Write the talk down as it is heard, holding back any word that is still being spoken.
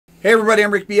Hey everybody,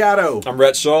 I'm Rick Beato. I'm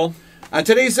Rhett Shull. On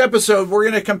today's episode, we're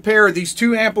going to compare these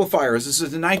two amplifiers. This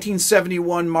is a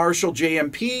 1971 Marshall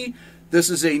JMP. This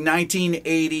is a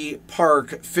 1980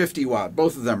 Park 50 watt.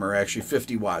 Both of them are actually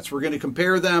 50 watts. We're going to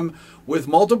compare them with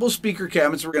multiple speaker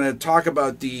cabinets. We're going to talk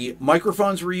about the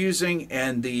microphones we're using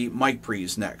and the mic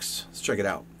pre's next. Let's check it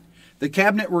out. The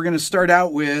cabinet we're going to start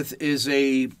out with is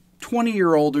a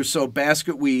 20-year-old or so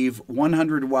basket weave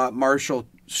 100 watt Marshall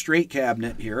straight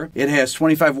cabinet here. It has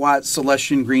 25 watt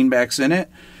Celestion greenbacks in it.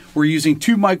 We're using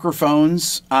two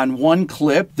microphones on one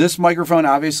clip. This microphone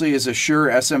obviously is a Shure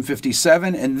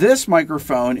SM57, and this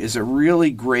microphone is a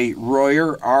really great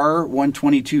Royer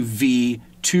R122V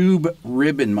tube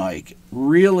ribbon mic.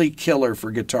 Really killer for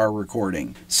guitar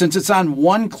recording. Since it's on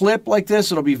one clip like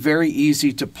this, it'll be very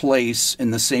easy to place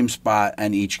in the same spot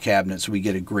on each cabinet, so we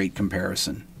get a great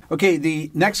comparison. Okay, the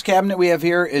next cabinet we have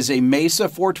here is a Mesa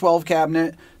 412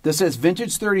 cabinet. This has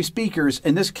vintage 30 speakers,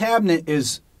 and this cabinet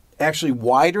is actually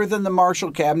wider than the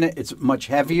Marshall cabinet. It's much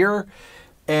heavier,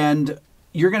 and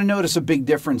you're going to notice a big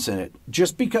difference in it.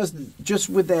 Just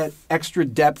with that extra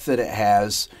depth that it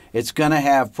has, it's going to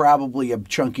have probably a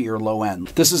chunkier low end.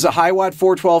 This is a high watt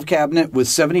 412 cabinet with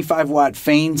 75 watt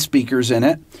Fane speakers in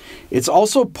it. It's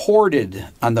also ported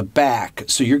on the back,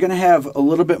 so you're going to have a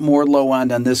little bit more low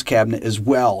end on this cabinet as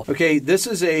well. Okay, this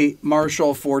is a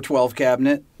Marshall 412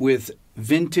 cabinet with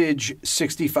vintage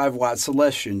 65 watt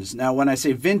Celestions. Now, when I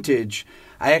say vintage,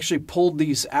 I actually pulled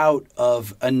these out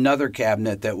of another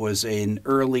cabinet that was an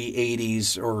early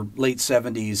 80s or late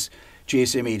 70s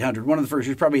GSM 800. One of the first,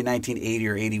 it was probably a 1980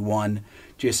 or 81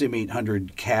 GSM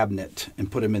 800 cabinet,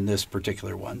 and put them in this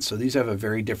particular one. So these have a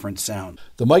very different sound.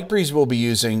 The mic pre's we'll be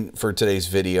using for today's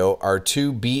video are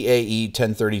two BAE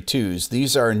 1032s.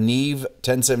 These are Neve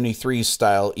 1073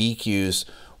 style EQs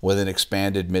with an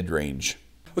expanded mid-range.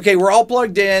 Okay, we're all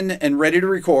plugged in and ready to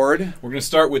record. We're going to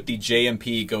start with the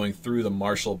JMP going through the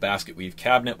Marshall basket weave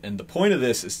cabinet. And the point of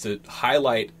this is to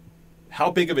highlight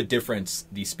how big of a difference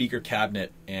the speaker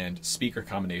cabinet and speaker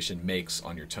combination makes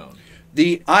on your tone.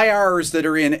 The IRs that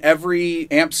are in every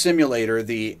amp simulator,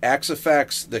 the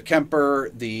Axifex, the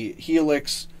Kemper, the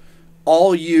Helix,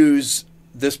 all use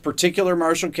this particular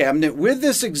Marshall cabinet with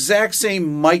this exact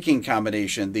same miking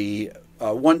combination, the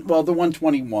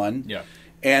 121. Yeah.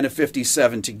 And a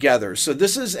 57 together. So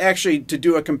this is actually to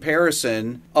do a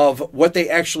comparison of what they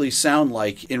actually sound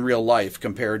like in real life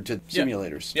compared to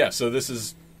simulators. Yeah, so this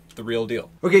is the real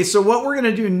deal. Okay, so what we're going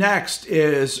to do next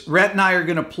is Rhett and I are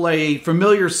going to play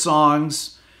familiar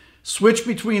songs, switch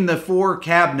between the four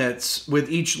cabinets with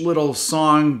each little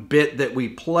song bit that we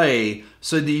play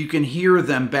so that you can hear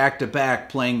them back to back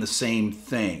playing the same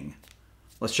thing.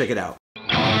 Let's check it out.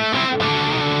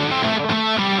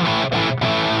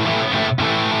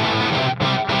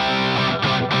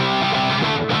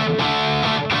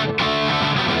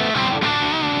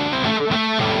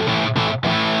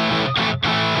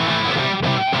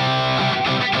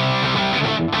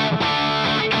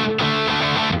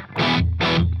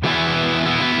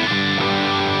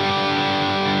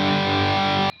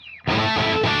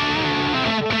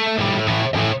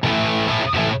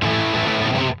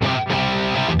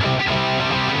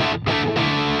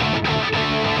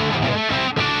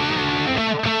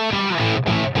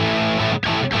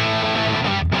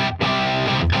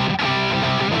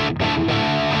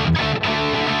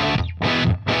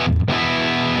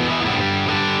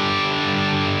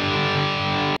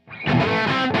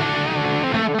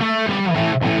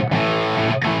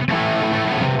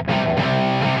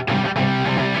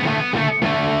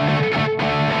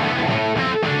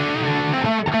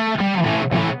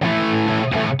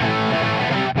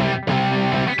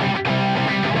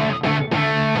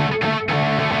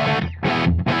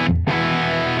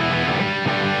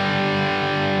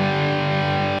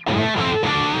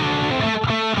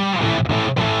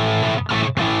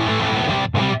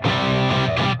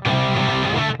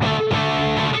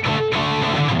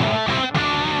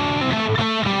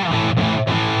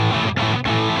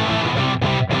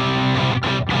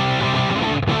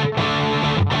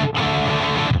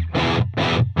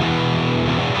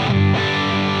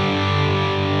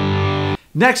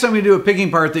 Next, I'm going to do a picking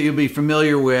part that you'll be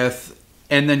familiar with,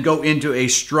 and then go into a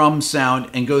strum sound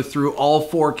and go through all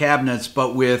four cabinets,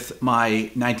 but with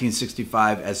my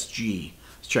 1965 SG.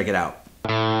 Let's check it out.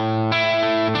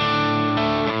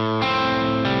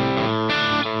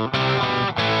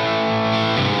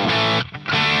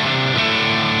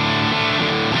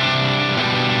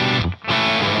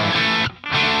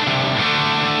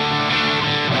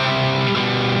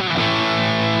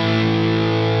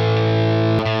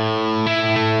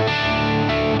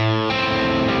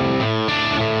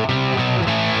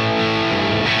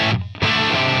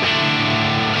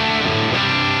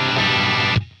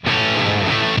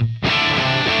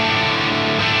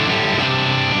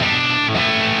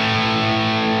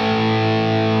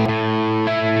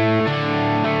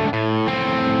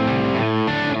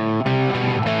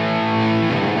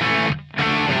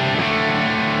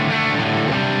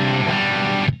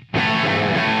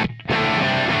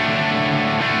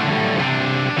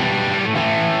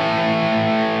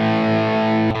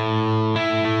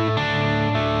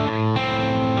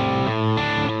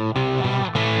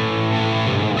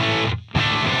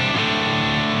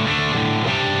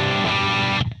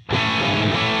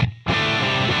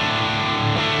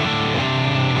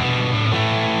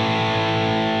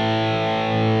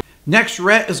 Next,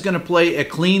 Rhett is going to play a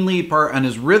clean lead part on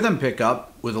his rhythm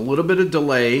pickup with a little bit of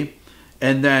delay,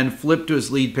 and then flip to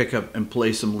his lead pickup and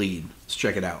play some lead. Let's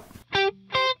check it out.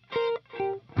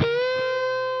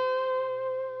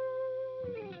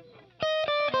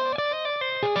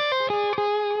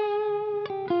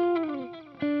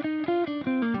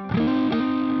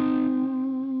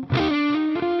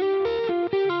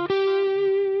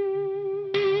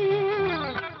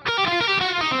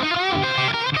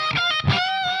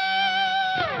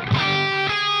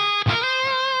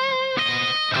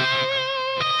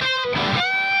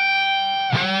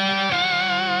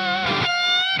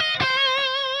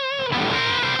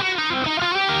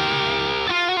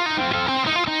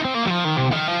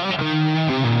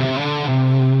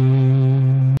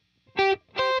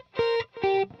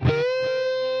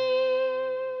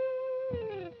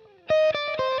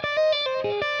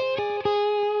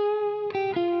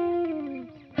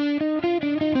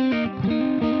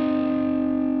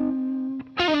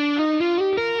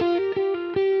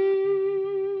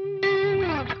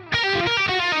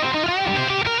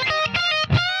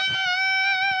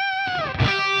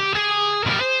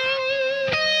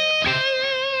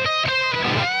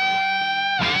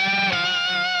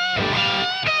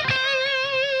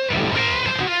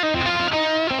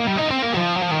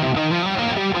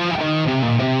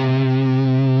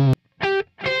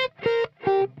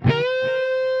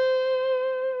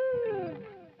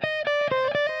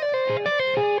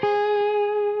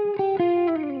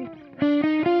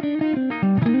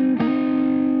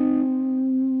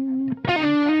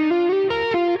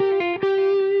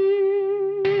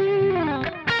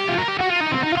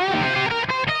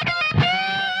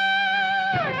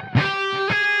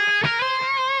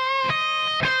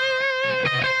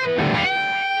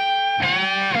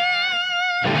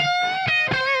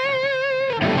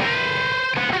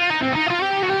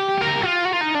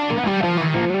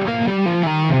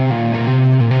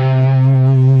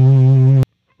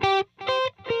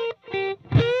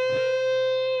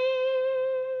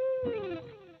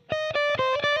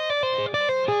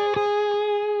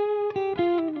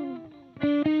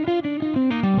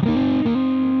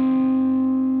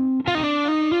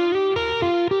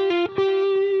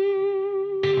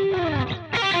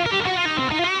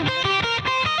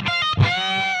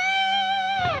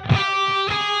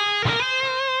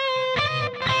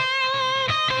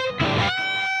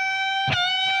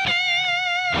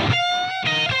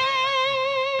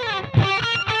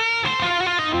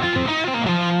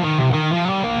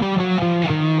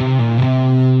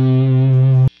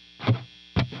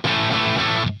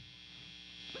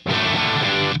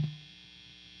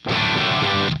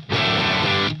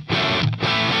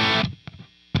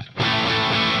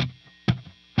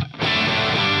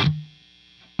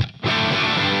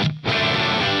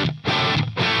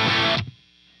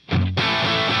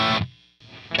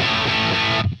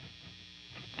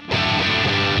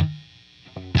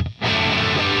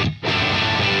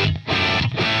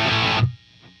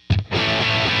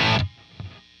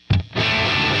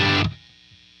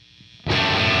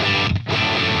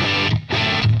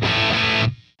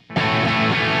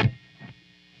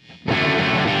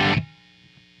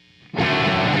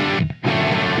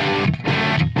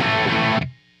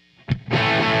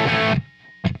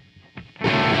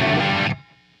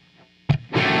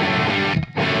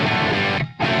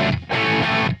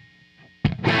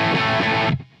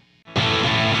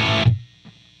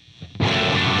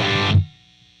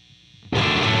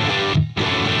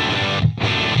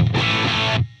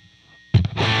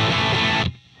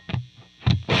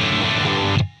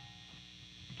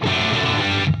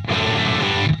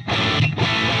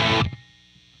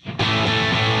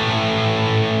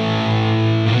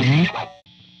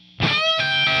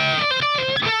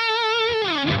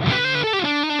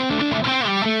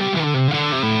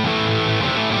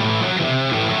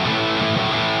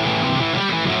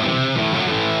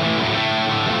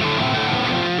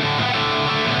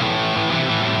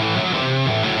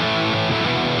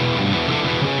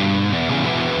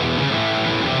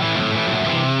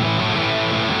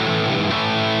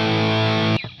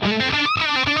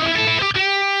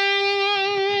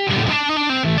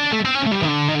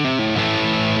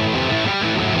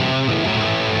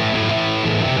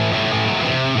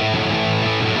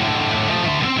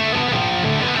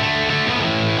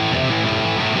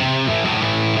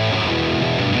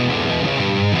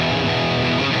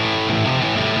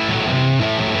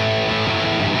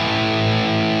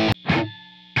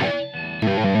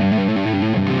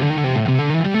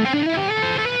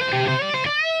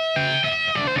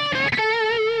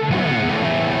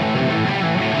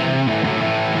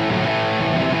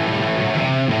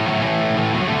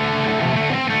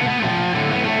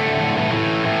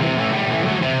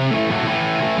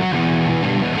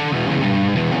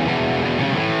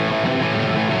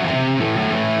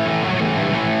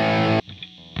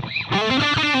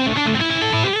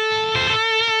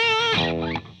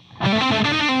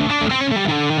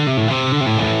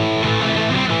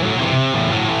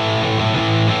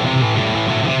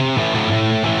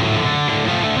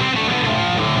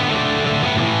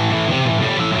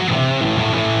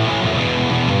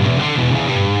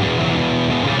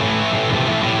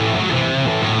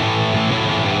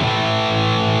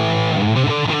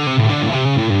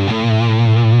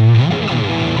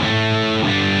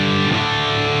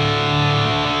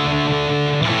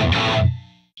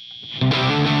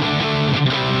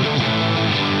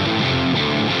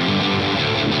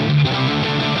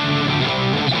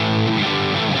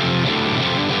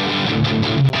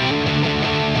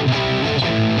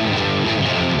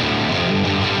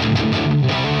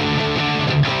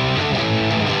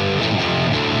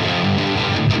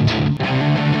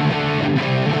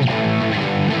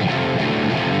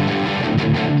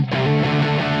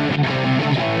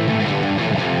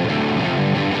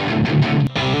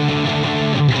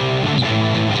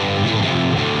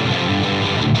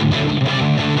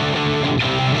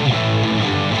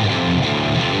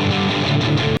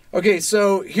 Okay,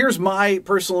 so here's my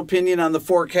personal opinion on the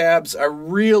 4 cabs. I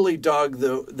really dug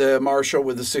the Marshall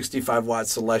with the 65-watt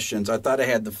Celestions. I thought it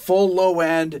had the full low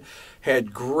end,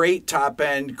 had great top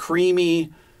end,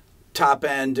 creamy top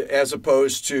end, as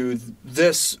opposed to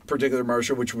this particular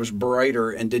Marshall, which was brighter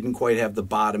and didn't quite have the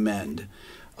bottom end.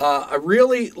 I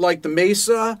really like the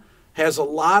Mesa, has a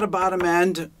lot of bottom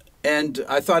end, and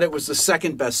I thought it was the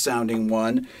second best sounding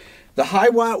one. The high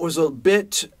watt was a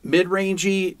bit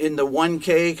mid-rangey in the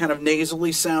 1K, kind of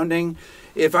nasally sounding.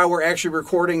 If I were actually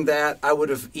recording that, I would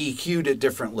have EQ'd it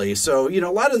differently. So, you know,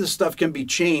 a lot of this stuff can be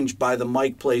changed by the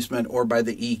mic placement or by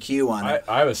the EQ on it.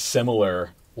 I have a similar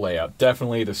layout.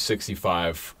 Definitely the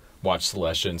 65-watt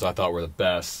Celestions I thought were the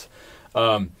best.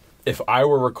 If I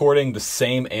were recording the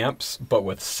same amps but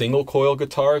with single coil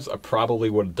guitars, I probably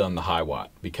would have done the high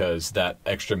watt because that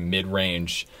extra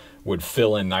mid-range would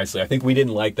fill in nicely. I think we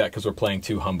didn't like that because we're playing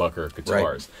 2 humbucker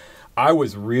guitars. Right. I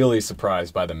was really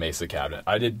surprised by the Mesa cabinet.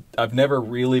 I've never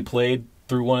really played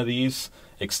through one of these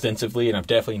extensively, and I've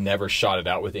definitely never shot it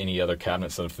out with any other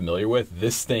cabinets that I'm familiar with.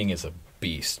 This thing is a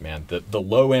beast, man. The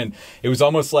low end, it was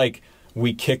almost like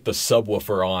we kicked the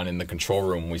subwoofer on in the control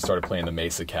room when we started playing the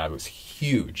Mesa cab. It was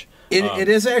huge. It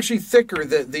is actually thicker.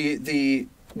 The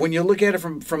when you look at it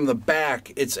from the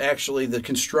back, it's actually, the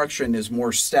construction is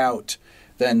more stout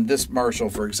than this Marshall,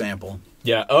 for example.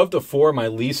 Yeah, of the 4, my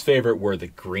least favorite were the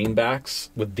greenbacks.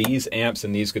 With these amps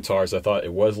and these guitars, I thought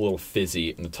it was a little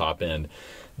fizzy in the top end.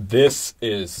 This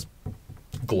is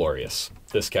glorious.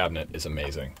 This cabinet is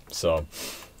amazing. So,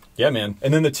 yeah, man.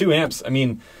 And then the 2 amps, I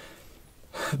mean,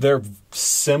 they're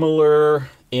similar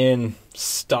in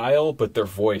style, but they're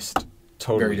voiced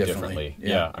totally differently.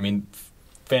 Yeah, I mean,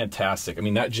 fantastic. I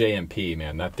mean, that JMP,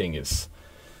 man, that thing is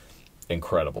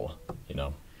incredible, you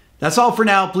know. That's all for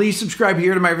now. Please subscribe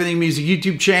here to my Everything Music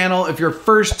YouTube channel. If you're a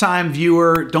first-time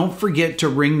viewer, don't forget to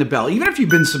ring the bell. Even if you've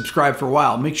been subscribed for a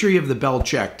while, make sure you have the bell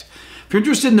checked. If you're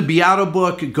interested in the Beato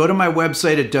book, go to my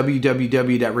website at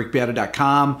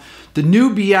www.rickbeato.com. The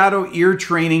new Beato ear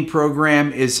training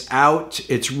program is out.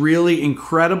 It's really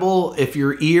incredible. If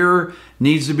your ear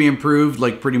needs to be improved,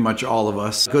 like pretty much all of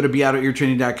us, go to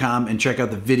beatoeartraining.com and check out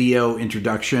the video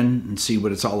introduction and see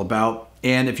what it's all about.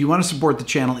 And if you want to support the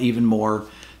channel even more,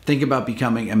 think about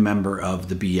becoming a member of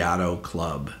the Beato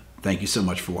Club. Thank you so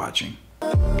much for watching.